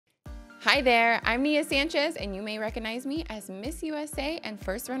Hi there, I'm Nia Sanchez, and you may recognize me as Miss USA and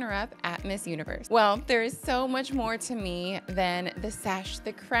first runner-up at Miss Universe. Well, there is so much more to me than the sash,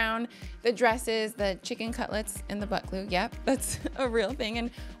 the crown, the dresses, the chicken cutlets, and the butt glue. Yep, that's a real thing, and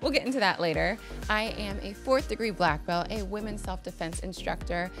we'll get into that later. I am a 4th degree black belt, a women's self-defense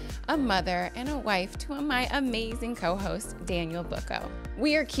instructor, a mother, and a wife to my amazing co-host, Daniel Booko.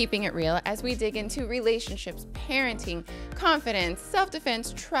 We are keeping it real as we dig into relationships, parenting, confidence,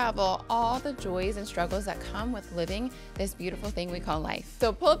 self-defense, travel, all the joys and struggles that come with living this beautiful thing we call life.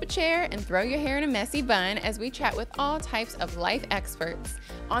 So pull up a chair and throw your hair in a messy bun as we chat with all types of life experts.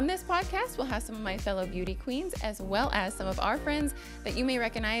 On this podcast, we'll have some of my fellow beauty queens as well as some of our friends that you may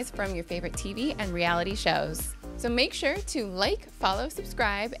recognize from your favorite TV and reality shows. So make sure to like, follow,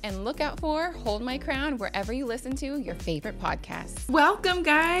 subscribe, and look out for Hold My Crown wherever you listen to your favorite podcasts. Welcome,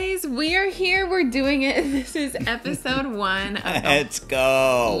 guys. We are here. We're doing it. This is episode 1 of Let's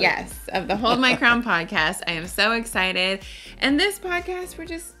go. Yes, of the Hold My Crown podcast. I am so excited. And this podcast, we're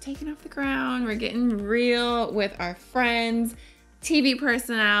just taking off the crown. We're getting real with our friends, TV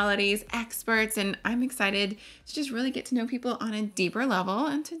personalities, experts, and I'm excited to just really get to know people on a deeper level.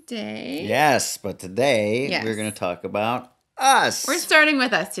 And today... Yes, but today we're going to talk about us. We're starting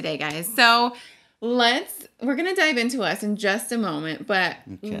with us today, guys. So we're going to dive into us in just a moment, but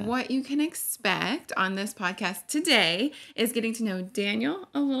what you can expect on this podcast today is getting to know Daniel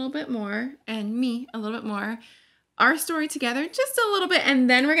a little bit more and me a little bit more. Our story together just a little bit, and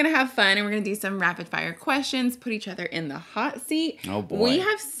then we're going to have fun, and we're going to do some rapid fire questions, put each other in the hot seat. Oh, boy. We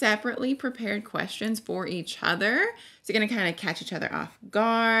have separately prepared questions for each other, so you're going to kind of catch each other off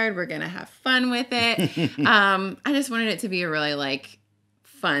guard. We're going to have fun with it. I just wanted it to be a really,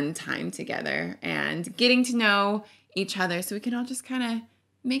 fun time together and getting to know each other so we can all just kind of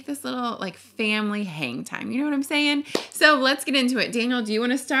make this little family hang time. You know what I'm saying? So let's get into it. Daniel, do you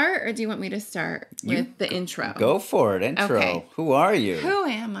want to start or do you want me to start with the intro? Go for it. Intro. Okay. Who are you? Who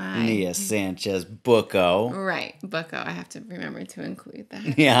am I? Nia Sanchez Booko. Right. Booko. I have to remember to include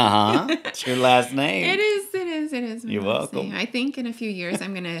that. Yeah. It's your last name. It is. You're welcome. Name. I think in a few years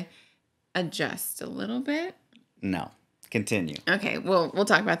I'm going to adjust a little bit. No. Continue. Okay. We'll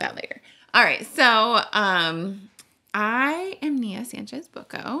talk about that later. All right. So, I am Nia Sanchez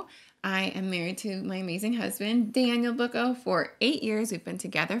Booko. I am married to my amazing husband, Daniel Booko, for 8 years. We've been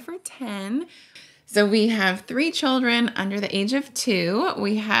together for 10. So we have 3 children under the age of 2.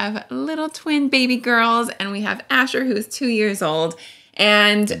 We have little twin baby girls, and we have Asher, who's 2 years old.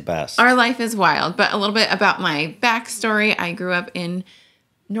 And the best. Our life is wild. But a little bit about my backstory. I grew up in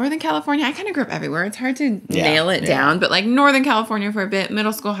Northern California. I kind of grew up everywhere. It's hard to nail it down, but Northern California for a bit.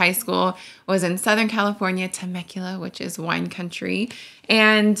 Middle school, high school was in Southern California, Temecula, which is wine country.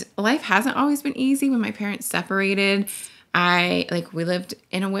 And life hasn't always been easy. When my parents separated, we lived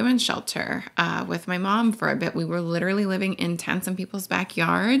in a women's shelter with my mom for a bit. We were literally living in tents in people's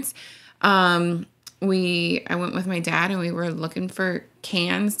backyards. I went with my dad and we were looking for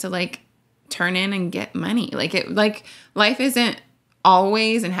cans to turn in and get money. Life isn't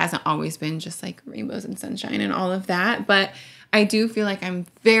always and hasn't always been just rainbows and sunshine and all of that. But I do feel like I'm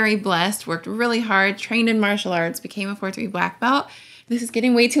very blessed, worked really hard, trained in martial arts, became a 4th degree black belt. This is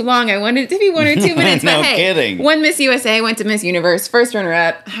getting way too long. I wanted it to be 1 or 2 minutes, No but hey, kidding. Won Miss USA, went to Miss Universe, first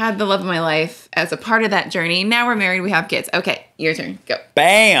runner-up, had the love of my life as a part of that journey. Now we're married, we have kids. Okay, your turn, go.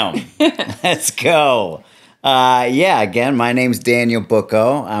 Bam! Let's go. Again, my name's Daniel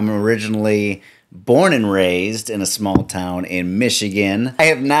Booko. I'm originally born and raised in a small town in Michigan. I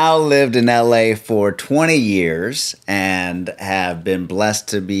have now lived in LA for 20 years and have been blessed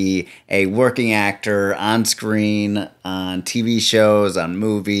to be a working actor on screen, on TV shows, on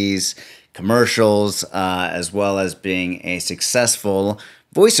movies, commercials, as well as being a successful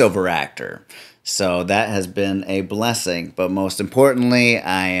voiceover actor. So that has been a blessing. But most importantly,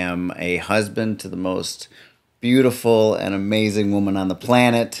 I am a husband to the most beautiful and amazing woman on the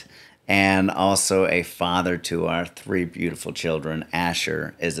planet, and also a father to our 3 beautiful children,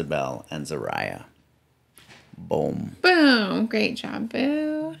 Asher, Isabel, and Zariah. Boom. Boom. Great job,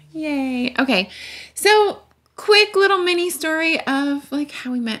 Boo. Yay. Okay. So, quick little mini story of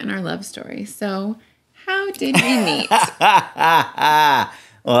how we met in our love story. So, how did we meet?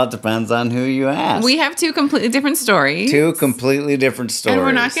 Well, it depends on who you ask. We have 2 completely different stories. 2 completely different stories. And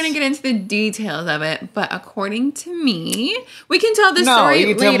we're not going to get into the details of it, but according to me, we can tell the story later. No,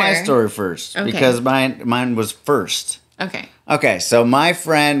 you can tell my story first, because mine was first. Okay. Okay, so my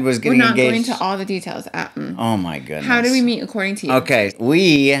friend was getting engaged. We're not going to all the details. Oh, my goodness. How did we meet according to you?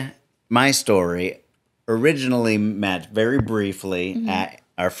 Okay, my story originally met very briefly at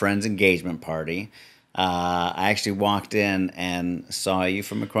our friend's engagement party. I actually walked in and saw you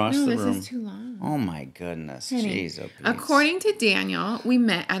from across the room. This is too long. Oh my goodness. Honey, Jeez, oh, please. according to Daniel, we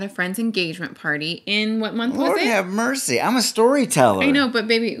met at a friend's engagement party in what month was it? Lord have mercy. I'm a storyteller. I know, but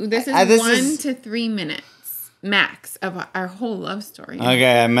baby, this is 1 to 3 minutes max of our whole love story.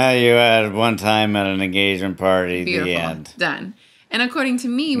 Okay, I met you at one time at an engagement party. Beautiful. The end. Done. And according to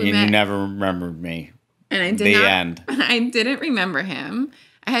me, we met. You never remembered me. And I did the not. End. I didn't remember him.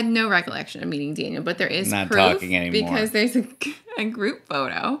 I had no recollection of meeting Daniel, but there is not proof talking anymore. because there's a group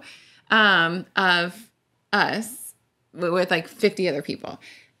photo of us with like 50 other people.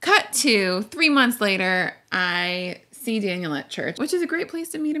 Cut to 3 months later, I see Daniel at church, which is a great place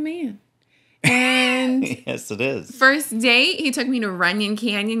to meet a man. And yes, it is. First date, he took me to Runyon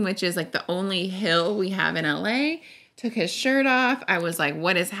Canyon, which is like the only hill we have in LA. Took his shirt off. I was like,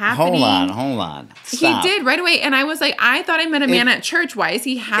 what is happening? Hold on. Stop. He did right away. And I was like, I thought I met a man at church. Why is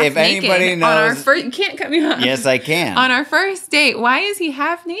he half naked? Anybody knows, on our first, you can't cut me off. Yes, I can. On our first date, why is he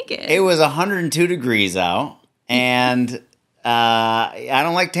half naked? It was 102 degrees out, and I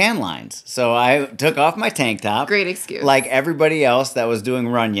don't like tan lines. So I took off my tank top. Great excuse. Like everybody else that was doing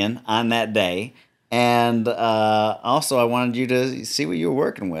Runyon on that day. And also, I wanted you to see what you were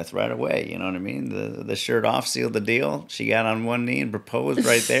working with right away. You know what I mean? The shirt off sealed the deal. She got on one knee and proposed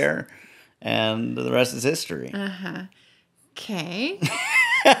right there. And the rest is history. Uh-huh. Okay.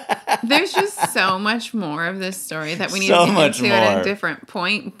 There's just so much more of this story that we need to get into at a different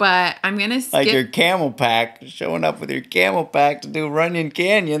point. But I'm going to skip. Like your camel pack, showing up with your camel pack to do Runyon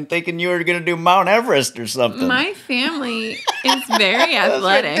Canyon, thinking you were going to do Mount Everest or something. My family is very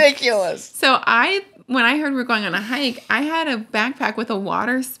athletic. That's ridiculous. So when I heard we were going on a hike, I had a backpack with a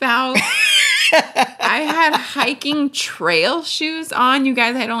water spout. I had hiking trail shoes on. You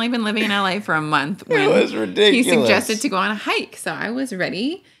guys, I had only been living in LA for a month when it was ridiculous. He suggested to go on a hike. So I was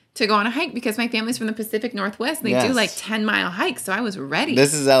ready to go on a hike because my family's from the Pacific Northwest. And they do like 10-mile hikes. So I was ready.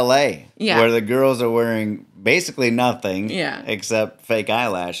 This is LA. Yeah. Where the girls are wearing basically nothing. Yeah. Except fake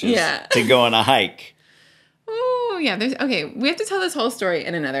eyelashes. Yeah. To go on a hike. Oh, yeah. We have to tell this whole story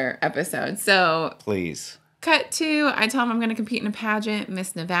in another episode. So please. Cut to, I tell him I'm going to compete in a pageant,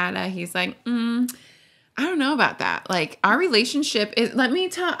 Miss Nevada. He's like, I don't know about that. Like, our relationship is,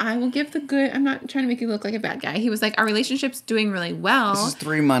 I will give the good, I'm not trying to make you look like a bad guy. He was like, our relationship's doing really well. This is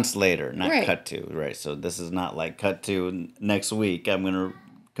 3 months later, not right. cut to, right? So this is not like cut to next week, I'm going to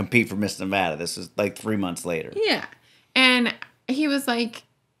compete for Miss Nevada. This is like 3 months later. Yeah. And he was like,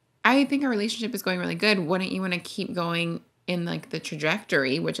 I think our relationship is going really good. Wouldn't you want to keep going in like the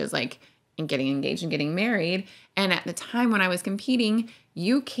trajectory, which is like, and getting engaged and getting married. And at the time when I was competing,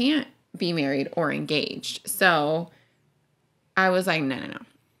 you can't be married or engaged. So I was like, no.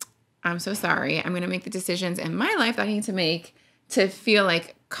 I'm so sorry. I'm going to make the decisions in my life that I need to make to feel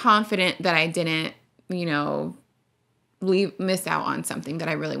like confident that I didn't, miss out on something that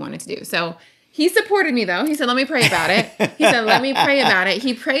I really wanted to do. So he supported me though. He said, let me pray about it. He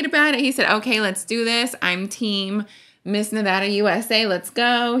prayed about it. He said, okay, let's do this. I'm team Miss Nevada USA, let's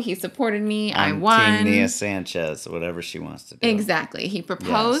go. He supported me. I won. Team Nia Sanchez, whatever she wants to do. Exactly. He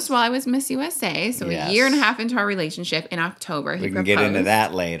proposed while I was Miss USA. So a year and a half into our relationship in October, he proposed. We can get into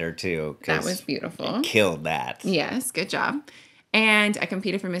that later too. That was beautiful. You killed that. Yes, good job. And I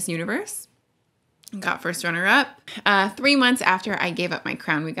competed for Miss Universe. Got first runner-up. 3 months after I gave up my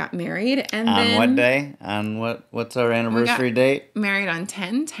crown, we got married. And on what day? On what's our anniversary date? Married on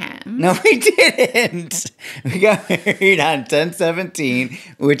 10/10. No, we didn't. We got married on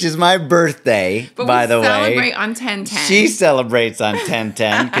 10/17, which is my birthday, by the way. But we celebrate on 10/10. She celebrates on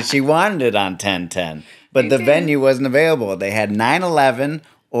 10/10 because she wanted it on 10/10. But the venue wasn't available. They had 9/11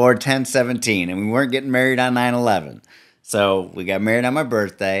 or 10/17, and we weren't getting married on 9/11. So we got married on my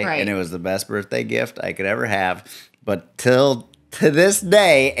birthday, and it was the best birthday gift I could ever have. But to this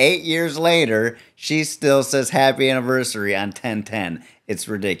day, 8 years later, she still says happy anniversary on 10/10. It's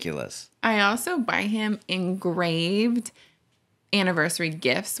ridiculous. I also buy him engraved anniversary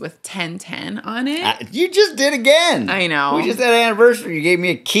gifts with 10/10 on it. You just did again. I know. We just had an anniversary. You gave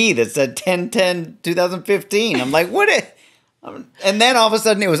me a key that said 10/10/2015. I'm like, what? And then all of a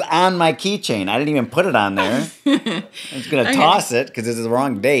sudden it was on my keychain. I didn't even put it on there. I was going to toss it because it's the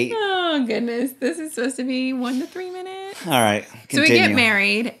wrong date. Oh, goodness. This is supposed to be 1 to 3 minutes. All right. Continue. So we get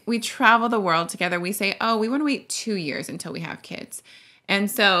married. We travel the world together. We say, we want to wait 2 years until we have kids. And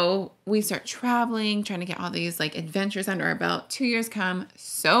so we start traveling, trying to get all these like adventures under our belt. 2 years come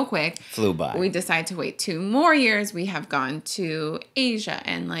so quick. Flew by. We decide to wait 2 more years. We have gone to Asia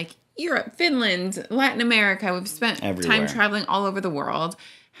and like Europe, Finland, Latin America. We've spent time traveling all over the world,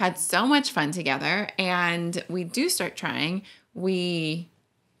 had so much fun together, and we do start trying. We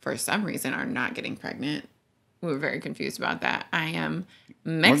for some reason, are not getting pregnant. We were very confused about that. I am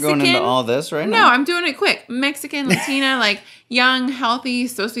Mexican. We're going into all this right now? No, I'm doing it quick. Mexican, Latina, like young, healthy,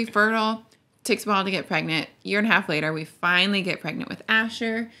 supposed to be fertile. Takes a while to get pregnant. Year and a half later, we finally get pregnant with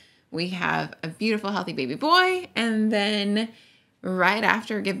Asher. We have a beautiful, healthy baby boy. And then right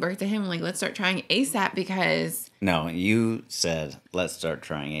after give birth to him, like, let's start trying ASAP because... No, you said, let's start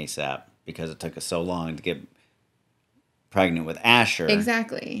trying ASAP because it took us so long to get pregnant with Asher.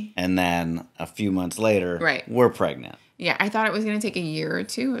 Exactly. And then a few months later, right, we're pregnant. Yeah, I thought it was going to take a year or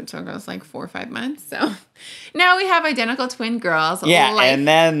two. It took us like 4 or 5 months. So now we have identical twin girls. Yeah, and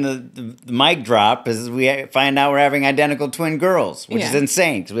then the mic drop is we find out we're having identical twin girls, which is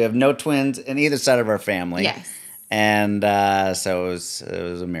insane because we have no twins in either side of our family. Yes. And so it was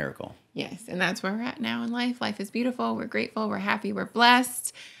a miracle. Yes, and that's where we're at now in life. Life is beautiful. We're grateful. We're happy. We're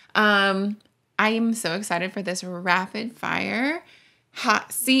blessed. I am so excited for this rapid fire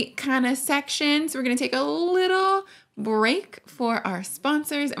hot seat kind of section. So we're going to take a little break for our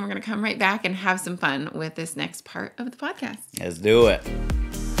sponsors, and we're going to come right back and have some fun with this next part of the podcast. Let's do it.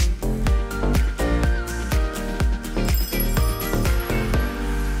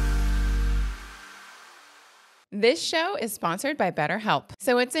 This show is sponsored by BetterHelp.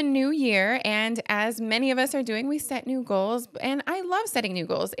 So it's a new year, and as many of us are doing, we set new goals, and I love setting new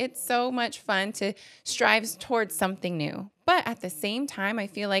goals. It's so much fun to strive towards something new. But at the same time, I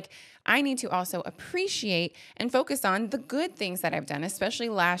feel like I need to also appreciate and focus on the good things that I've done, especially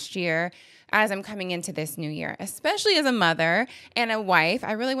last year as I'm coming into this new year. Especially as a mother and a wife,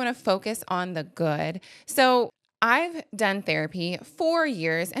 I really want to focus on the good. So I've done therapy 4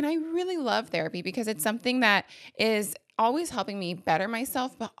 years, and I really love therapy because it's something that is always helping me better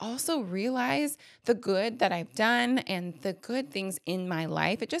myself, but also realize the good that I've done and the good things in my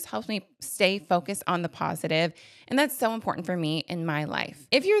life. It just helps me stay focused on the positive, and that's so important for me in my life.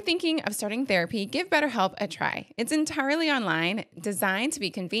 If you're thinking of starting therapy, give BetterHelp a try. It's entirely online, designed to be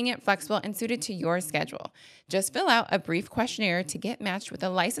convenient, flexible, and suited to your schedule. Just fill out a brief questionnaire to get matched with a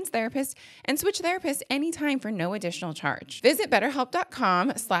licensed therapist and switch therapists anytime for no additional charge. Visit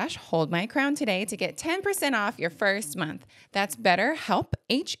BetterHelp.com/HoldMyCrown today to get 10% off your first month. That's BetterHelp,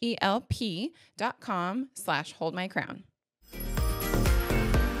 HELP.com/HoldMyCrown.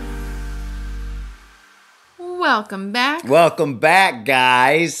 Welcome back. Welcome back,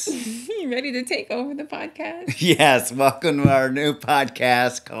 guys. You ready to take over the podcast? Yes, welcome to our new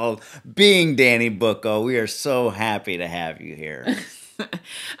podcast called Being Danny Booko. We are so happy to have you here.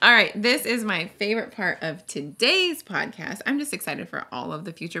 All right, this is my favorite part of today's podcast. I'm just excited for all of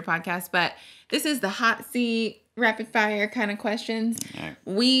the future podcasts, but this is the hot seat, rapid fire kind of questions. All right.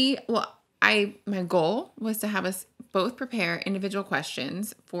 My goal was to have us both prepare individual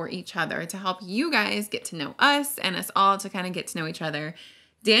questions for each other to help you guys get to know us and us all to kind of get to know each other.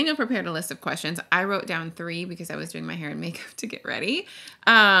 Daniel prepared a list of questions. I wrote down 3 because I was doing my hair and makeup to get ready.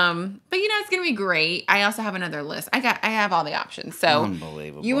 But it's going to be great. I also have another list. I have all the options. So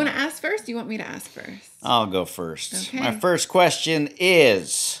unbelievable. You want to ask first? Do you want me to ask first? I'll go first. Okay. My first question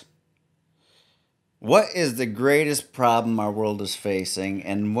is, what is the greatest problem our world is facing,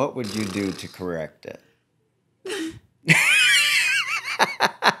 and what would you do to correct it?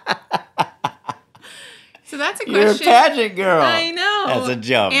 So that's a question. You're a pageant girl. I know. That's a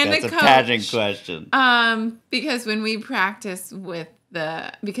joke. And that's a coach. pageant question. Because when we practice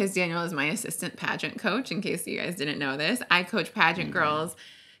because Daniel is my assistant pageant coach, in case you guys didn't know this, I coach pageant girls,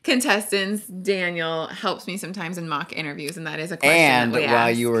 contestants. Daniel helps me sometimes in mock interviews, and that is a question And that we while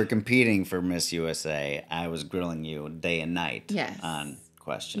ask. you were competing for Miss USA, I was grilling you day and night Yes. on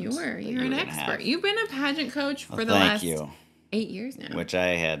questions. You're an expert. You've been a pageant coach for the thank last you. 8 years now. Which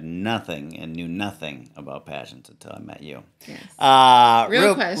I had nothing and knew nothing about pageants until I met you. Yes.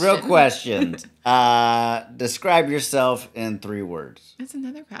 Real questions. Describe yourself in 3 words. That's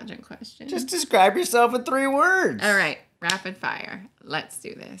another pageant question. Just describe yourself in 3 words. All right. Rapid fire. Let's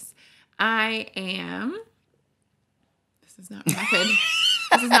do this. This is not rapid.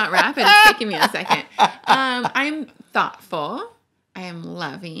 This is not rapid. It's taking me a second. I'm thoughtful. I am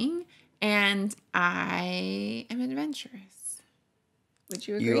loving. And I am adventurous. Would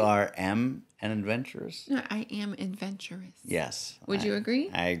you agree? You are an adventurous? No, I am adventurous. Yes. Would you agree?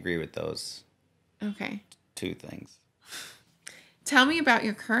 I agree with those Okay. 2 things. Tell me about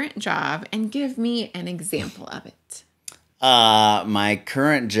your current job and give me an example of it. My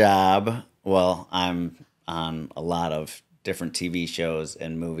current job, well, I'm on a lot of different TV shows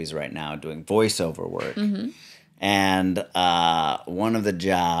and movies right now doing voiceover work. Mm-hmm. And one of the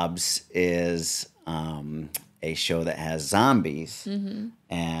jobs is a show that has zombies, mm-hmm.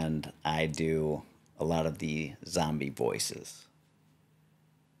 and I do a lot of the zombie voices.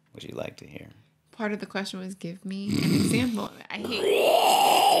 would you like to hear? Part of the question was give me an example of it. I hate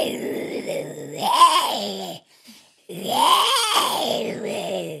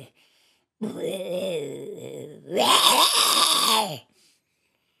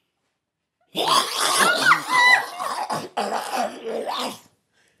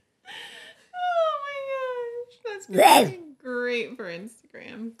Oh my gosh. That's great for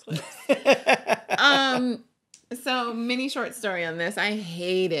Instagram clips. So mini short story on this. I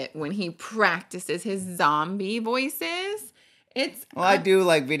hate it when he practices his zombie voices. Well, I do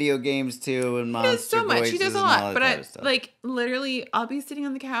like video games too and monster voices. He does so much. He does a lot. But literally, I'll be sitting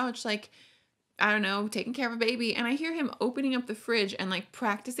on the couch, like, I don't know, taking care of a baby, and I hear him opening up the fridge and like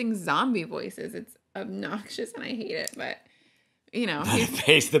practicing zombie voices. It's obnoxious and I hate it, but you know, it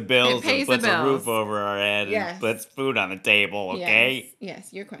pays the bills and puts a roof over our head yes. and puts food on the table, okay?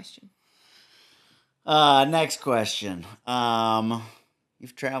 Yes, your question. Next question.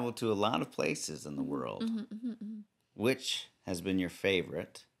 You've traveled to a lot of places in the world. Which has been your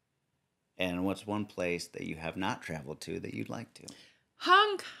favorite? And what's one place that you have not traveled to that you'd like to?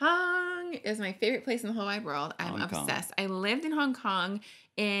 Hong Kong is my favorite place in the whole wide world. I'm obsessed. I lived in Hong Kong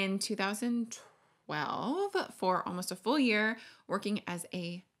in 2012 for almost a full year, working as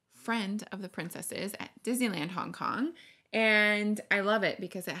a friend of the princesses at Disneyland Hong Kong. And I love it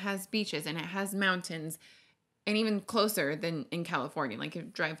because it has beaches and it has mountains, and even closer than in California. Like, you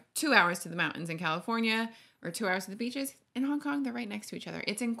drive 2 hours to the mountains in California or 2 hours to the beaches. In Hong Kong, they're right next to each other.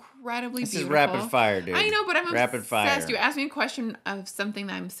 It's incredibly beautiful. This is rapid fire, dude. I know, but I'm rapid obsessed. Fire. You asked me a question of something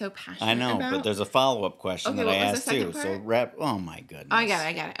that I'm so passionate about. I know, but there's a follow-up question that I asked too. Part? So oh my goodness. Oh, I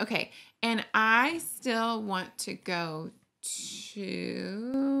got it. Okay. And I still want to go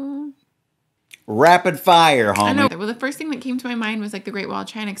to... Rapid fire, homie. I know. Well, the first thing that came to my mind was like the Great Wall of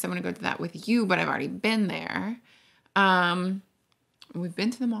China, because I want to go to that with you, but I've already been there. We've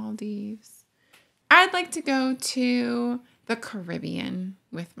been to the Maldives. I'd like to go to the Caribbean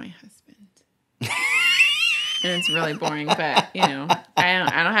with my husband. And it's really boring, but you know, I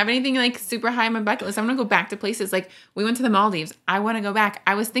don't have anything like super high on my bucket list. I want to go back to places like we went to the Maldives. I want to go back.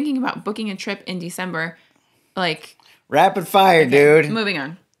 I was thinking about booking a trip in December. Like, rapid fire, dude. Moving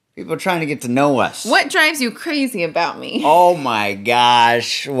on. People are trying to get to know us. What drives you crazy about me? Oh my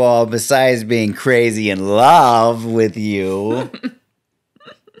gosh. Well, besides being crazy in love with you.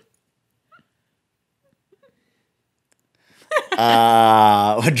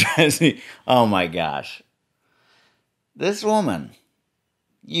 What drives me? Oh my gosh. This woman,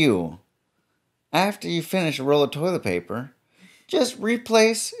 you, after you finish a roll of toilet paper, just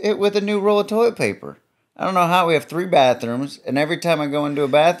replace it with a new roll of toilet paper. I don't know how we have 3 bathrooms, and every time I go into a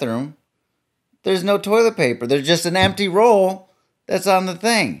bathroom, there's no toilet paper. There's just an empty roll that's on the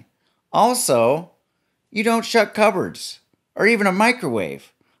thing. Also, you don't shut cupboards or even a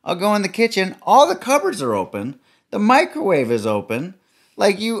microwave. I'll go in the kitchen. All the cupboards are open. The microwave is open.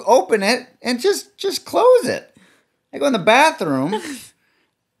 Like, you open it and just close it. I go in the bathroom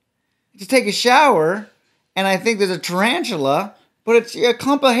to take a shower, and I think there's a tarantula, but it's a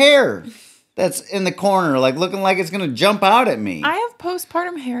clump of hair that's in the corner, like looking like it's gonna jump out at me. I have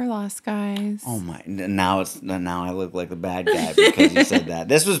postpartum hair loss, guys. Oh my! Now I look like the bad guy because you said that.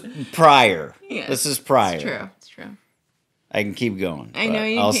 This was prior. Yes, this is prior. It's true. I can keep going. I know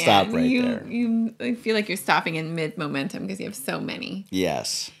you I'll can. stop right there. I feel like you're stopping in mid momentum because you have so many.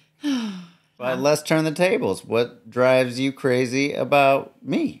 Yes. But let's turn the tables. What drives you crazy about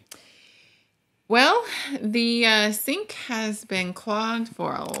me? Well, the sink has been clogged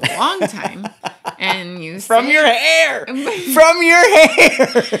for a long time, and you from your hair, from your hair.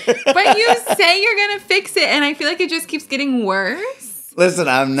 But you say you're gonna fix it, and I feel like it just keeps getting worse. Listen,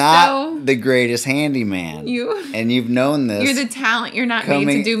 I'm not the greatest handyman. And you've known this. You're the talent. You're not made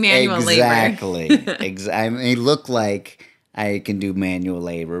to do manual labor. Exactly. I may look like I can do manual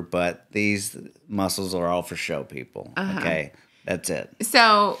labor, but these muscles are all for show, people. Okay, that's it.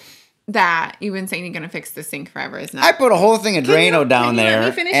 So. That you've been saying you're going to fix the sink forever is not. I put a whole thing of Drano down there,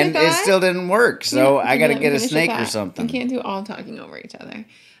 and it still didn't work. So I got to get a snake or something. You can't do all talking over each other.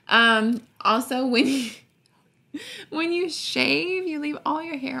 Also, when you shave, you leave all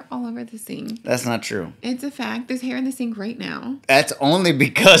your hair all over the sink. That's not true. It's a fact. There's hair in the sink right now. That's only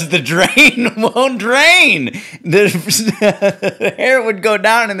because the drain won't drain. The hair would go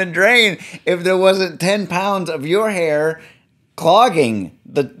down in the drain if there wasn't 10 pounds of your hair clogging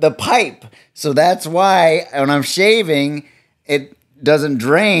the pipe. So that's why when I'm shaving, it doesn't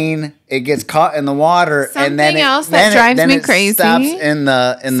drain. It gets caught in the water. Something else that drives me crazy stops in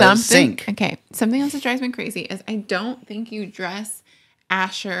the sink. Okay. Something else that drives me crazy is I don't think you dress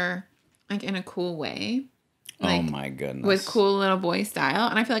Asher like in a cool way. Like, oh my goodness. With cool little boy style.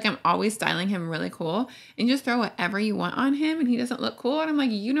 And I feel like I'm always styling him really cool. And you just throw whatever you want on him and he doesn't look cool. And I'm like,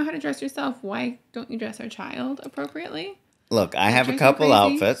 you know how to dress yourself. Why don't you dress our child appropriately? Look, I have a couple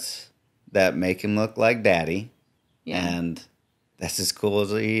outfits that make him look like daddy. Yeah. And that's as cool as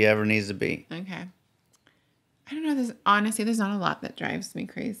he ever needs to be. Okay. I don't know. Honestly, there's not a lot that drives me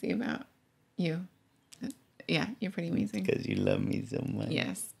crazy about you. Yeah, you're pretty amazing. Because you love me so much.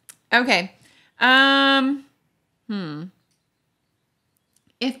 Yes. Okay.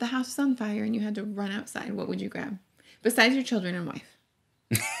 If the house was on fire and you had to run outside, what would you grab? Besides your children and wife.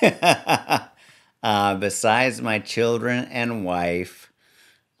 Besides my children and wife,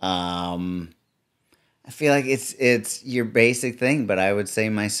 I feel like it's your basic thing, but I would say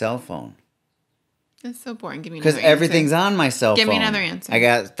my cell phone. That's so boring. Give me another answer. Because everything's on my cell phone. Give me another answer. I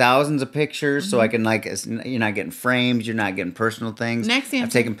got thousands of pictures, so I can you're not getting frames, you're not getting personal things. Next answer.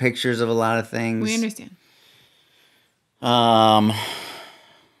 I've taken pictures of a lot of things. We understand. What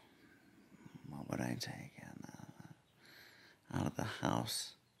would I take out of the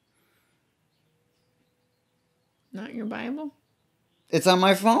house? Not your Bible? It's on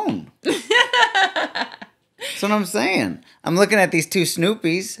my phone. That's what I'm saying. I'm looking at these two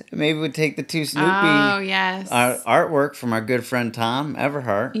Snoopies. Maybe we'd take the two Snoopy artwork from our good friend Tom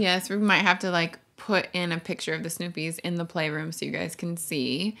Everhart. Yes, we might have to put in a picture of the Snoopies in the playroom so you guys can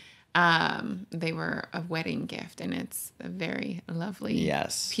see. They were a wedding gift, and it's a very lovely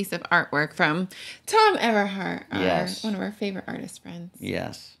piece of artwork from Tom Everhart, one of our favorite artist friends.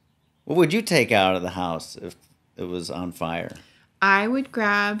 Yes. What would you take out of the house if it was on fire? I would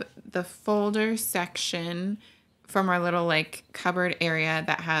grab the folder section from our little cupboard area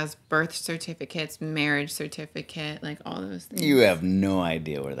that has birth certificates, marriage certificate, all those things. You have no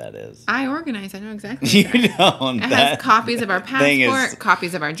idea where that is. I organize. I know exactly. You don't. It has copies of our passport,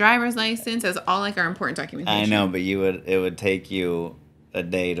 copies of our driver's license. It's all our important documentation. I know, but it would take you a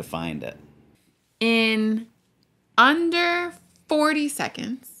day to find it. In under 40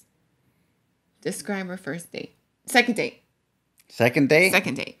 seconds, describe our first date. Second date. Second date?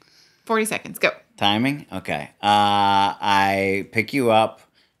 Second date. 40 seconds. Go. Timing? Okay. I pick you up.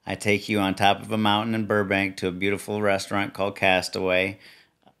 I take you on top of a mountain in Burbank to a beautiful restaurant called Castaway.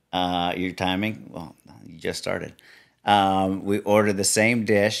 Your timing? Well, you just started. We order the same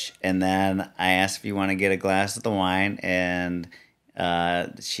dish, and then I ask if you want to get a glass of the wine, and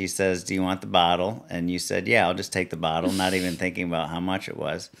she says, do you want the bottle? And you said, yeah, I'll just take the bottle, not even thinking about how much it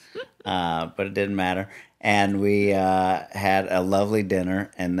was. But it didn't matter. And we had a lovely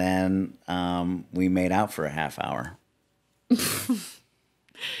dinner, and then we made out for a half hour. You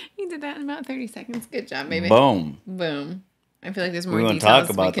did that in about 30 seconds. Good job, baby. Boom. Boom. I feel like there's more details. We won't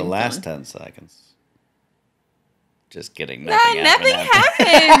talk about the last 10 seconds. Just kidding. Nothing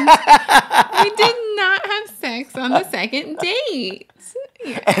happened. We did not have sex on the second date.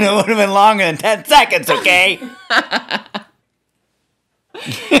 And it would have been longer than 10 seconds, okay?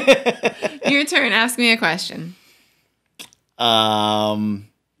 Your turn. Ask me a question. Dang,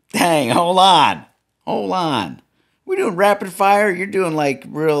 hold on. We're doing rapid fire. You're doing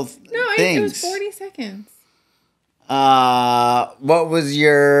real things. It was 40 seconds. What was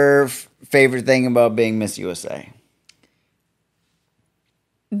your favorite thing about being Miss USA?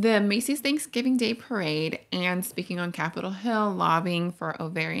 The Macy's Thanksgiving Day Parade and speaking on Capitol Hill, lobbying for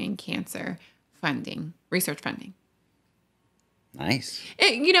ovarian cancer funding, research funding. Nice.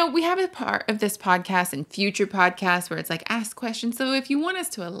 We have a part of this podcast and future podcasts where it's ask questions. So if you want us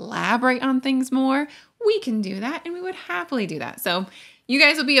to elaborate on things more, we can do that, and we would happily do that. So you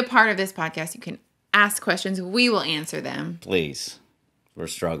guys will be a part of this podcast. You can ask questions. We will answer them. Please. We're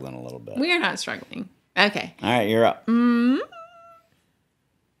struggling a little bit. We are not struggling. Okay. All right, you're up.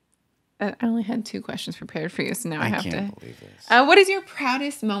 I only had 2 questions prepared for you, so now I have to. I can't believe this. What is your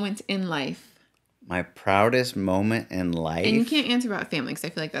proudest moment in life? My proudest moment in life? And you can't answer about family, because I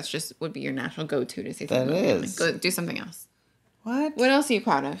feel like that's would be your natural go-to to say something about family. Go do something else. What? What else are you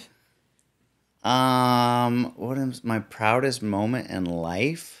proud of? What is my proudest moment in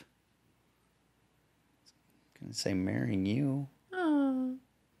life? I'm gonna say marrying you. Oh.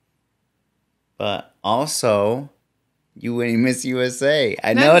 But also, you winning Miss USA.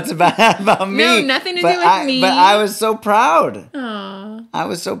 I know it's about me. No, nothing to do with me. But I was so proud. Aww. I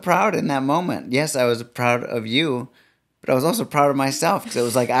was so proud in that moment. Yes, I was proud of you, but I was also proud of myself, because it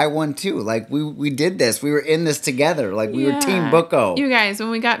was I won too. We did this. We were in this together. We were Team Booko. You guys, when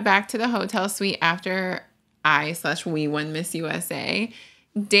we got back to the hotel suite after we won Miss USA,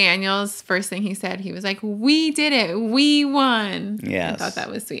 Daniel's first thing he said, he was like, we did it. We won. Yes. I thought that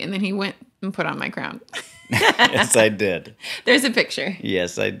was sweet. And then he went and put on my crown. Yes, I did. There's a picture.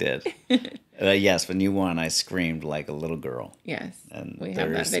 Yes, I did. Yes, when you won, I screamed like a little girl. Yes, And we have that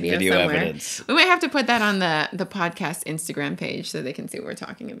there's video somewhere. Evidence. We might have to put that on the podcast Instagram page so they can see what we're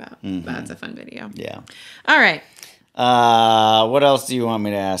talking about. Mm-hmm. That's a fun video. Yeah. All right. What else do you want me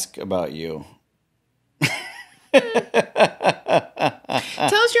to ask about you? Tell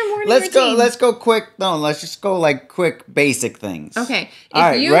us your morning routine. Let's go quick. No, let's just go like quick basic things. Okay. All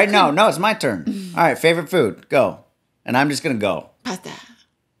right. Right now. No, it's my turn. All right. Favorite food. Go. And I'm just going to go.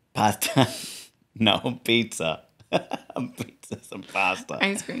 Pasta. No, pizza. Pizza, some pasta.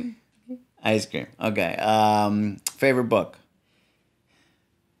 Ice cream. Okay. Favorite book.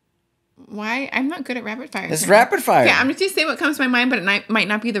 Why? I'm not good at rapid fire. It's rapid fire. Yeah, I'm just going to say what comes to my mind, but it might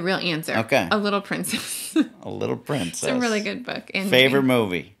not be the real answer. Okay. A Little Princess. A Little Princess. It's a really good book. And favorite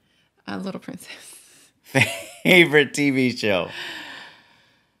movie. A Little Princess. Favorite TV show.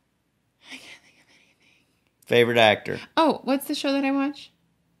 I can't think of anything. Favorite actor. Oh, what's the show that I watch?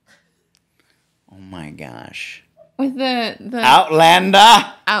 Oh my gosh. With the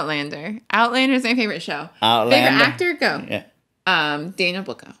Outlander. Outlander is my favorite show. Outlander. Favorite actor? Go. Yeah. Daniel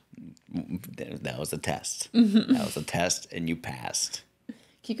Booko. That was a test. That was a test, and you passed.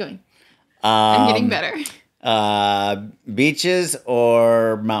 Keep going. I'm getting better. Beaches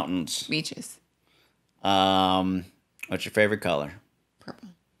or mountains? Beaches. What's your favorite color? Purple.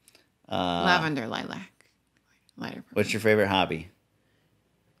 Lavender, lilac. Lighter purple. What's your favorite hobby?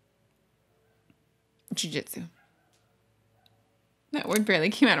 Jiu-jitsu. That word barely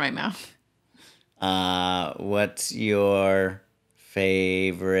came out of my mouth. What's your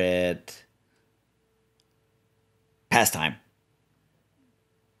favorite pastime?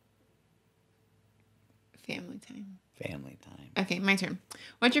 Family time. Family time. Okay, my turn.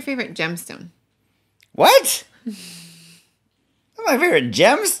 What's your favorite gemstone? What? My favorite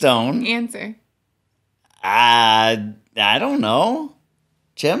gemstone? Answer. I don't know.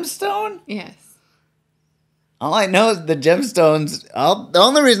 Gemstone? Yes. All I know is the gemstones. The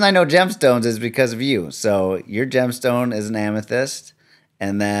only reason I know gemstones is because of you. So your gemstone is an amethyst,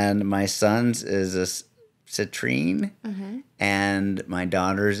 and then my son's is a citrine, and my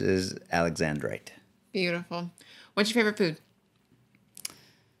daughter's is alexandrite. Beautiful. What's your favorite food?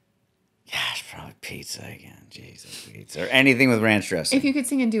 Gosh, probably pizza again. Jesus, pizza or anything with ranch dressing. If you could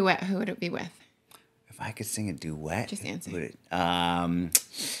sing a duet, who would it be with? If I could sing a duet, just answer.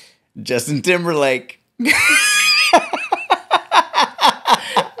 Justin Timberlake.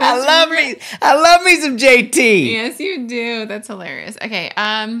 I love me some JT. Yes, you do. That's hilarious. Okay.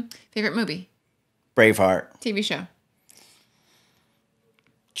 Favorite movie? Braveheart. TV show?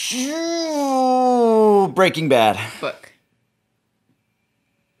 Breaking Bad. Book.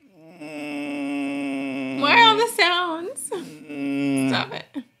 Why all the sounds? Stop it.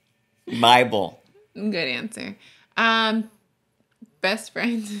 Bible. Good answer. Best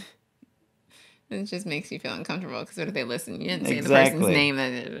friend. It just makes you feel uncomfortable because what if they listen? You didn't say the person's name.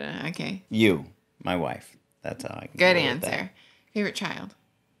 Okay. You, my wife. That's how I can. Good answer. Favorite child?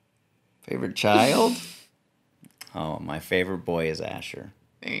 Favorite child? Oh, my favorite boy is Asher.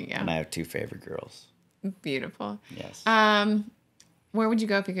 There you go. And I have 2 favorite girls. Beautiful. Yes. Where would you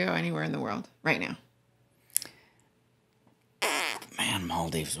go if you could go anywhere in the world right now? Man,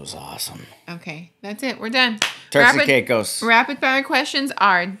 Maldives was awesome. Okay, that's it. We're done. Turks and Caicos. Rapid fire questions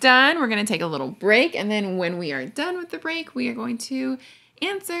are done. We're going to take a little break. And then when we are done with the break, we are going to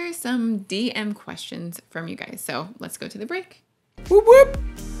answer some DM questions from you guys. So let's go to the break. Whoop, whoop.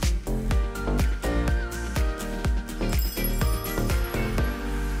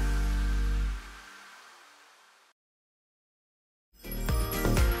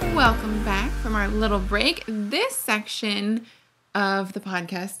 Welcome back from our little break. This section of the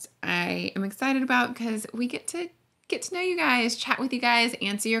podcast I am excited about because we get to know you guys, chat with you guys,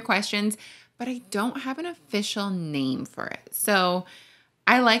 answer your questions, but I don't have an official name for it. So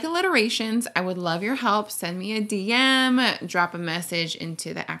I like alliterations. I would love your help. Send me a DM, drop a message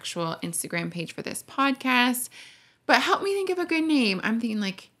into the actual Instagram page for this podcast, but help me think of a good name. I'm thinking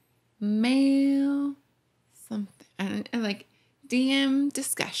like mail something, and like DM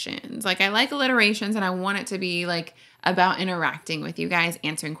discussions. Like I like alliterations and I want it to be like about interacting with you guys,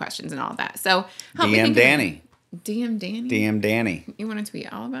 answering questions and all of that. So help me think Danny. DM Danny? DM Danny. You want it to be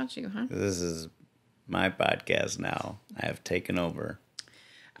all about you, huh? This is my podcast now. I have taken over.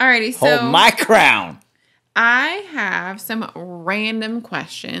 Alrighty, so hold my crown. I have some random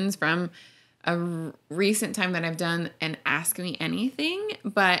questions from a recent time that I've done an Ask Me Anything,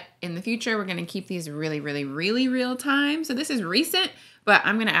 but in the future, we're going to keep these really, really, really real time. So this is recent, but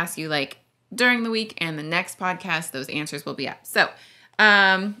I'm going to ask you like during the week and the next podcast, those answers will be up. So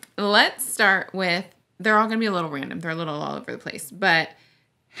let's start with, they're all going to be a little random. They're a little all over the place, but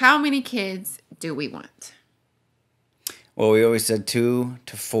How many kids do we want? Well, we always said 2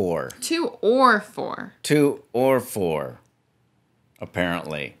 to 4. 2 or 4. 2 or 4,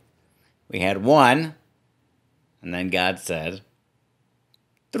 apparently. We had 1, and then God said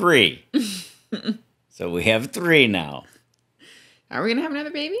 3. So we have 3 now. Are we going to have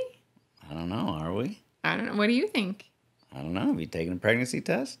another baby? I don't know. Are we? I don't know. What do you think? I don't know. Have you taken a pregnancy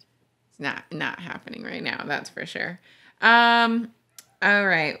test? It's not happening right now. That's for sure. All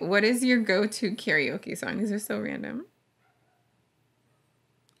right. What is your go-to karaoke song? These are so random.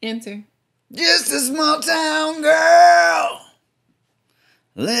 Answer. Just a small town girl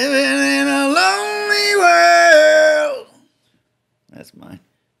living in a lonely world. That's mine.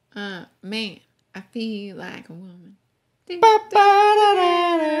 Man, I feel like a woman.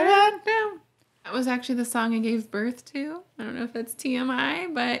 That was actually the song I gave birth to. I don't know if that's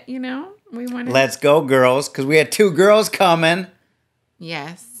TMI, but we wanted. Let's go, girls, because we had 2 girls coming.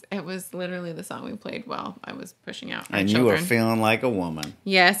 Yes, it was literally the song we played while I was pushing out my And children. you were feeling like a woman.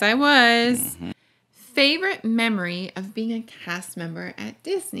 Yes, I was. Mm-hmm. Favorite memory of being a cast member at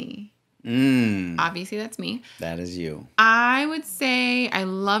Disney? Obviously, that's me. That is you. I would say I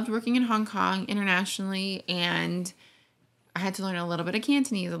loved working in Hong Kong internationally, and I had to learn a little bit of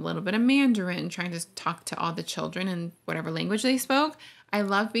Cantonese, a little bit of Mandarin, trying to talk to all the children in whatever language they spoke. I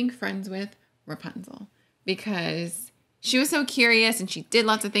loved being friends with Rapunzel because she was so curious and she did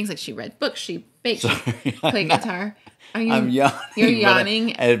lots of things. Like she read books, she baked, she played guitar. I'm yawning. You're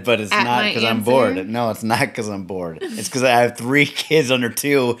yawning. But it's not because I'm bored. No, it's not because I'm bored. It's because I have 3 kids under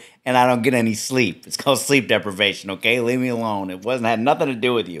 2 and I don't get any sleep. It's called sleep deprivation, okay? Leave me alone. It had nothing to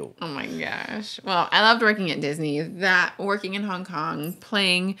do with you. Oh my gosh. Well, I loved working at Disney. Working in Hong Kong,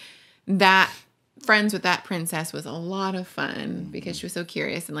 playing that friends with that princess was a lot of fun because she was so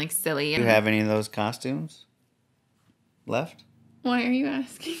curious and like silly. Do you have any of those costumes left? Why are you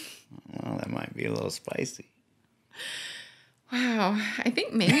asking? Well, that might be a little spicy. Wow. I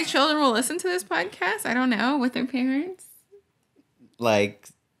think maybe children will listen to this podcast. I don't know, with their parents. Like,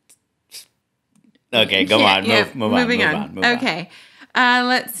 okay, go on. Move on. Okay.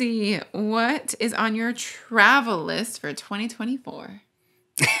 Let's see. What is on your travel list for 2024?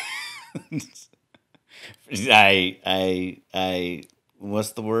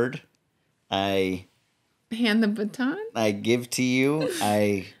 What's the word? Hand the baton? I give to you.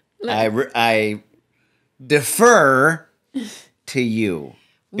 I defer to you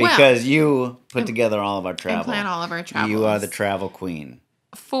because you put together all of our travel. And plan all of our travels. You are the travel queen.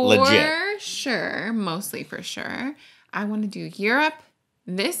 For sure, mostly for sure. I want to do Europe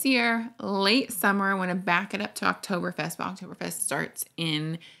this year, late summer. I want to back it up to Oktoberfest, but Oktoberfest starts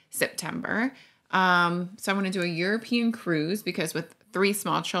in September. So I want to do a European cruise because with 3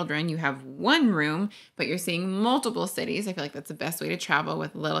 small children, you have 1 room, but you're seeing multiple cities. I feel like that's the best way to travel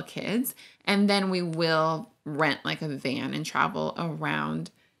with little kids. And then we will rent like a van and travel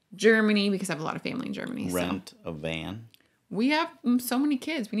around Germany because I have a lot of family in Germany. Rent a van? We have so many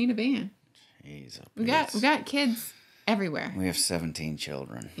kids. We need a van. Jeez, we got kids everywhere. We have 17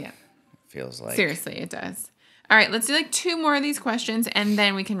 children. Yeah. It feels like. Seriously, it does. All right, let's do like 2 more of these questions and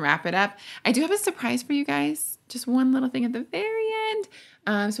then we can wrap it up. I do have a surprise for you guys. Just one little thing at the very end.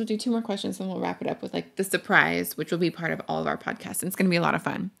 So we'll do 2 more questions and we'll wrap it up with like the surprise, which will be part of all of our podcasts. And it's going to be a lot of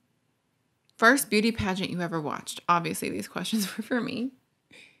fun. First beauty pageant you ever watched. Obviously, these questions were for me.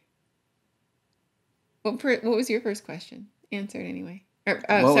 What was your first question? Answer it anyway. What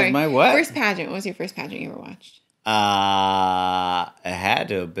was my what? First pageant. What was your first pageant you ever watched? It had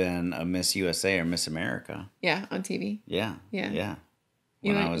to have been a Miss USA or Miss America. Yeah, on TV. Yeah.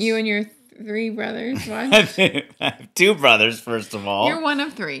 You and your 3 brothers watched? I have 2 brothers, first of all. You're one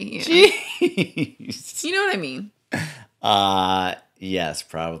of 3. Jeez. You know what I mean? Yes,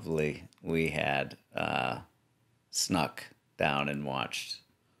 probably. We had snuck down and watched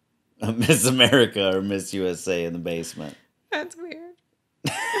Miss America or Miss USA in the basement. That's weird.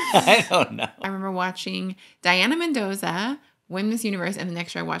 I don't know. I remember watching Diana Mendoza win Miss Universe, and the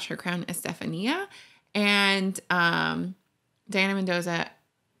next year I watched her crown Estefania. And Diana Mendoza,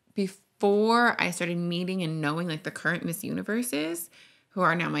 before I started meeting and knowing like the current Miss Universes, who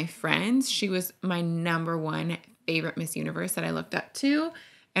are now my friends, she was my number 1 favorite Miss Universe that I looked up to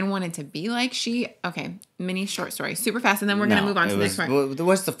and wanted to be like she. Okay, mini short story, super fast, and then we're going to move on to the next one.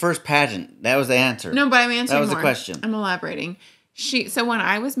 What's the first pageant? That was the answer. No, but I'm answering That was more. the question. I'm elaborating. So when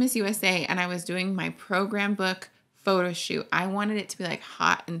I was Miss USA and I was doing my program book photo shoot, I wanted it to be like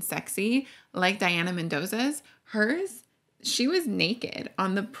hot and sexy, like Diana Mendoza's. Hers, she was naked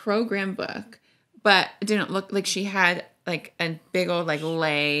on the program book, but it didn't look like she had like a big old like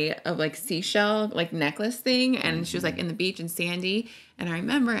lei of like seashell like necklace thing, and she was like in the beach in Sandy. And I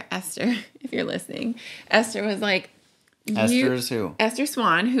remember Esther, if you're listening, Esther was like, Esther's who? Esther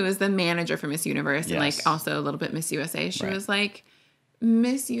Swan, who is the manager for Miss Universe and like Yes. also a little bit Miss USA. She Right. was like,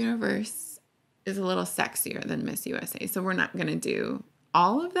 Miss Universe is a little sexier than Miss USA, so we're not gonna do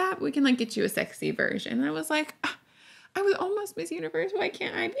all of that. We can like get you a sexy version. And I was like, "Ah, I was almost Miss Universe. Why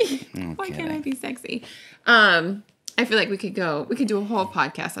can't I be? Why can't I be sexy? I feel like we could do a whole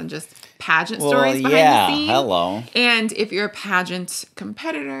podcast on just pageant stories behind the scenes. Hello. And if you're a pageant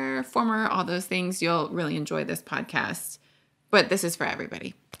competitor, former, all those things, you'll really enjoy this podcast. But this is for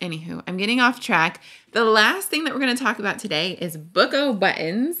everybody. Anywho, I'm getting off track. The last thing that we're going to talk about today is Booko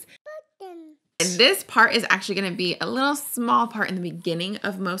buttons. And this part is actually going to be a little small part in the beginning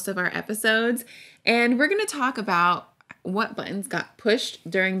of most of our episodes. And we're going to talk about what buttons got pushed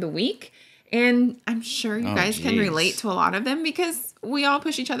during the week. And I'm sure you guys can relate to a lot of them because we all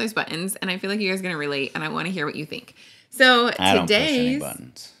push each other's buttons. And I feel like you guys are going to relate. And I want to hear what you think. So today's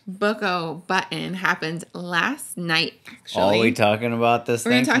Booko button happened last night, actually. Are we talking about this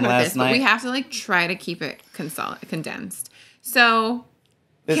thing from last night? But we have to like try to keep it condensed. So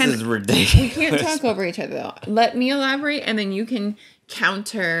this is ridiculous. We can't talk over each other though. Let me elaborate and then you can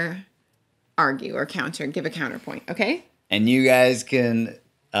argue or give a counterpoint, okay? And you guys can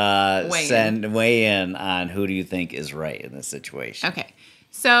weigh in on who do you think is right in this situation. Okay.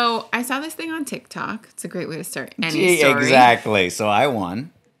 So I saw this thing on TikTok. It's a great way to start any story. Exactly. So I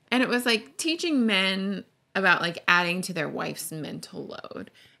won. And it was like teaching men about like adding to their wife's mental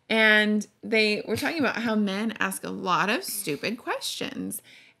load. And they were talking about how men ask a lot of stupid questions.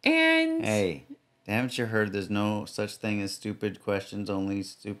 And hey, haven't you heard there's no such thing as stupid questions, only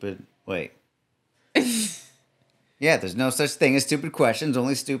stupid... Wait. Yeah, there's no such thing as stupid questions,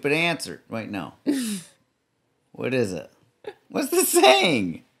 only stupid answers. Wait, no. What is it? What's the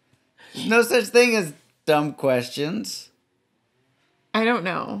saying? There's no such thing as dumb questions. I don't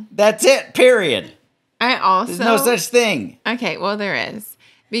know. That's it, period. There's no such thing. Okay, well, there is.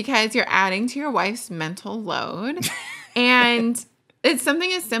 Because you're adding to your wife's mental load. And it's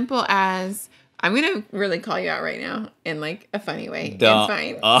something as simple as, I'm going to really call you out right now in like a funny way. It's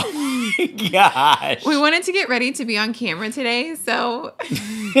fine. Oh my gosh. We wanted to get ready to be on camera today, so...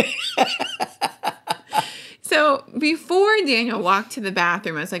 So before Daniel walked to the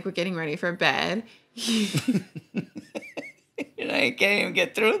bathroom, I was like, we're getting ready for bed. I can't even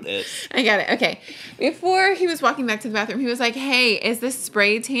get through this. I got it. Okay. Before he was walking back to the bathroom, he was like, hey, is the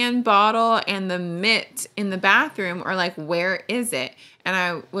spray tan bottle and the mitt in the bathroom? Or like, where is it? And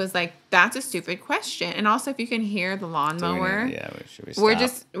I was like, that's a stupid question. And also, if you can hear the lawnmower, should we stop? we're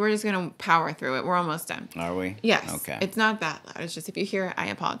just going to power through it. We're almost done. Are we? Yes. Okay. It's not that loud. It's just if you hear it, I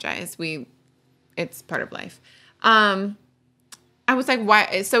apologize. It's part of life. I was like,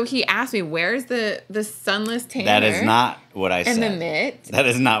 why? So he asked me, where's the sunless tanner? That is not what I said. And the mitt. That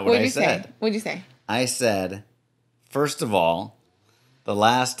is not what I said. What'd you say? I said, first of all, the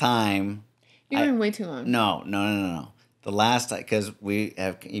last time... You've been way too long. No. The last time, because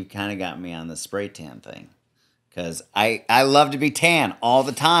you kind of got me on the spray tan thing. Because I love to be tan all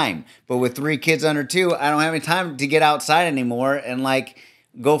the time. But with 3 kids under 2, I don't have any time to get outside anymore and like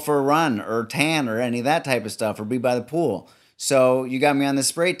go for a run or tan or any of that type of stuff or be by the pool. So you got me on the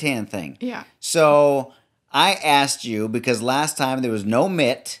spray tan thing. Yeah. So I asked you because last time there was no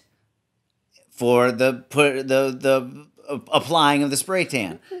mitt for the applying of the spray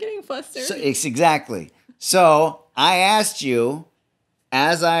tan. I'm getting flustered. Exactly. So I asked you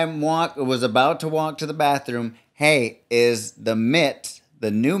as I was about to walk to the bathroom, hey, is the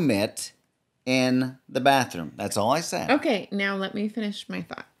new mitt in the bathroom? That's all I said. Okay, now let me finish my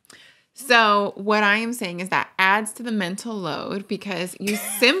thought. So what I am saying is that adds to the mental load because you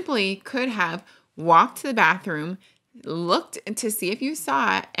simply could have walked to the bathroom, looked to see if you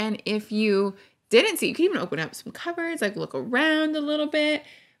saw it, and if you didn't see it, you could even open up some cupboards, like look around a little bit,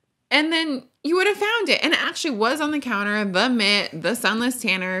 and then you would have found it. And it actually was on the counter, the mitt, the sunless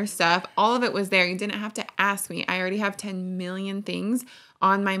tanner stuff, all of it was there. You didn't have to ask me. I already have 10 million things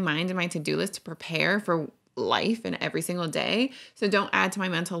on my mind and my to-do list to prepare for life and every single day. So don't add to my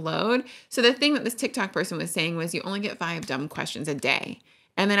mental load. So the thing that this TikTok person was saying was you only get 5 dumb questions a day.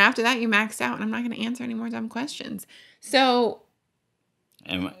 And then after that, you max out and I'm not going to answer any more dumb questions. So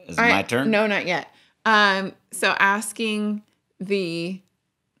is it my turn? No, not yet. So asking the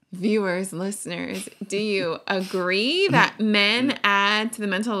viewers, listeners, do you agree that men add to the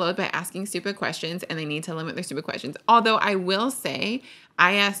mental load by asking stupid questions and they need to limit their stupid questions? Although I will say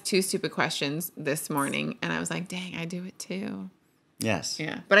I asked 2 stupid questions this morning and I was like, dang, I do it too. Yes.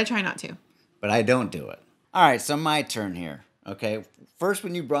 Yeah, but I try not to. But I don't do it. All right, so my turn here. Okay. First,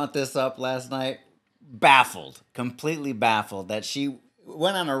 when you brought this up last night, completely baffled that she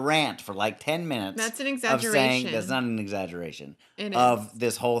went on a rant for like 10 minutes. That's an Of saying, exaggeration. that's not an exaggeration. It of is.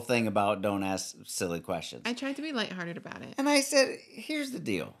 this whole thing about don't ask silly questions. I tried to be lighthearted about it. And I said, here's the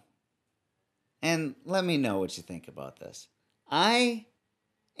deal. And let me know what you think about this. I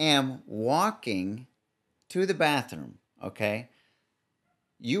am walking to the bathroom, okay?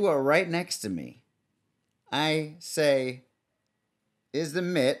 You are right next to me. I say, is the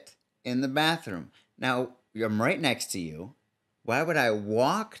mitt in the bathroom? Now, I'm right next to you. Why would I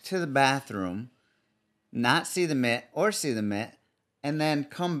walk to the bathroom, not see the mitt or see the mitt, and then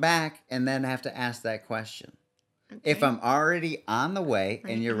come back and then have to ask that question? Okay. If I'm already on the way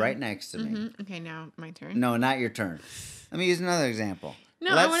and you're right next to me. Okay, now my turn. No, not your turn. Let me use another example.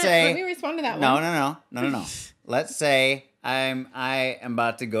 No, let me respond to that one. No. Let's say I am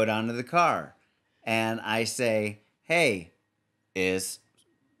about to go down to the car, and I say, "Hey, is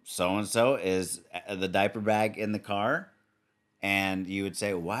so and so is the diaper bag in the car?" And you would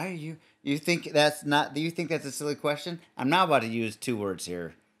say, "Why are you? You think that's not? Do you think that's a silly question?" I'm now about to use 2 words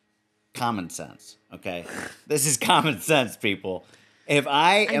here: common sense. Okay, this is common sense, people. If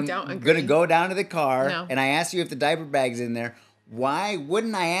I am going to go down to the car and I ask you if the diaper bag's in there, why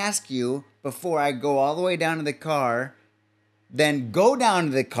wouldn't I ask you before I go all the way down to the car, then go down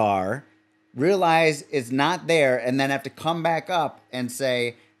to the car, realize it's not there, and then have to come back up and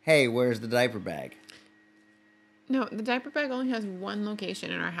say, hey, where's the diaper bag? No, the diaper bag only has one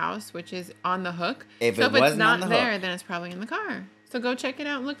location in our house, which is on the hook. If it's not there, hook, then it's probably in the car. So go check it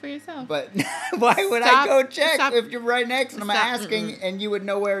out and look for yourself. But why would I go check if you're right next and I'm asking and you would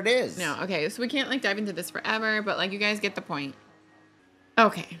know where it is? No, okay. So we can't like dive into this forever, but like you guys get the point.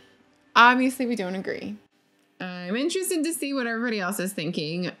 Okay. Obviously we don't agree. I'm interested to see what everybody else is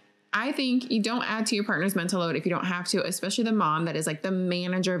thinking. I think you don't add to your partner's mental load if you don't have to, especially the mom that is like the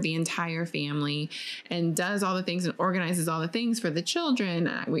manager of the entire family and does all the things and organizes all the things for the children.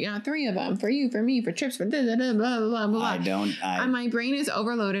 We got 3 of them for you, for me, for trips, for blah, blah, blah, blah, blah. And my brain is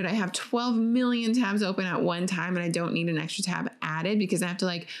overloaded. I have 12 million tabs open at one time and I don't need an extra tab added because I have to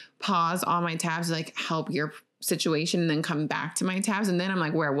like pause all my tabs to like help your situation and then come back to my tabs. And then I'm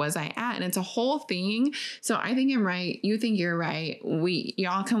like, where was I at? And it's a whole thing. So I think I'm right. You think you're right.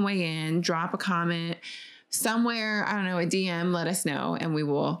 Y'all can weigh in, drop a comment somewhere. I don't know, a DM, let us know. And we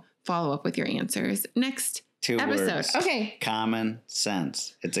will follow up with your answers next 2 episode. Words. Okay. Common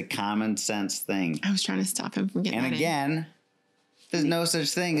sense. It's a common sense thing. I was trying to stop him from getting And again, there's no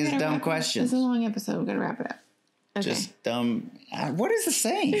such thing as dumb questions. It's a long episode. We're going to wrap it up. Okay. Just dumb. What is the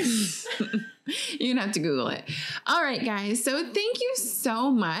saying? You're going to have to Google it. All right, guys. So thank you so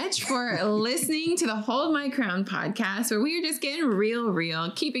much for listening to the Hold My Crown podcast, where we are just getting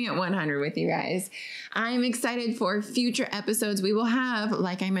real, keeping it 100 with you guys. I'm excited for future episodes. We will have,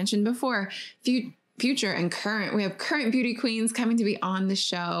 like I mentioned before, future and current. We have current beauty queens coming to be on the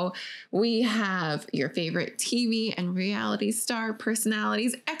show. We have your favorite TV and reality star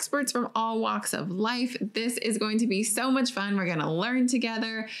personalities, experts from all walks of life. This is going to be so much fun. We're going to learn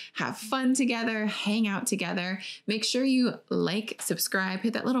together, have fun together, hang out together. Make sure you like, subscribe,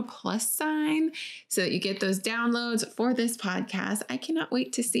 hit that little plus sign so that you get those downloads for this podcast. I cannot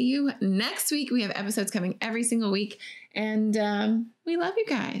wait to see you next week. We have episodes coming every single week, and we love you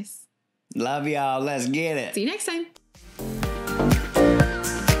guys. Love y'all. Let's get it. See you next time.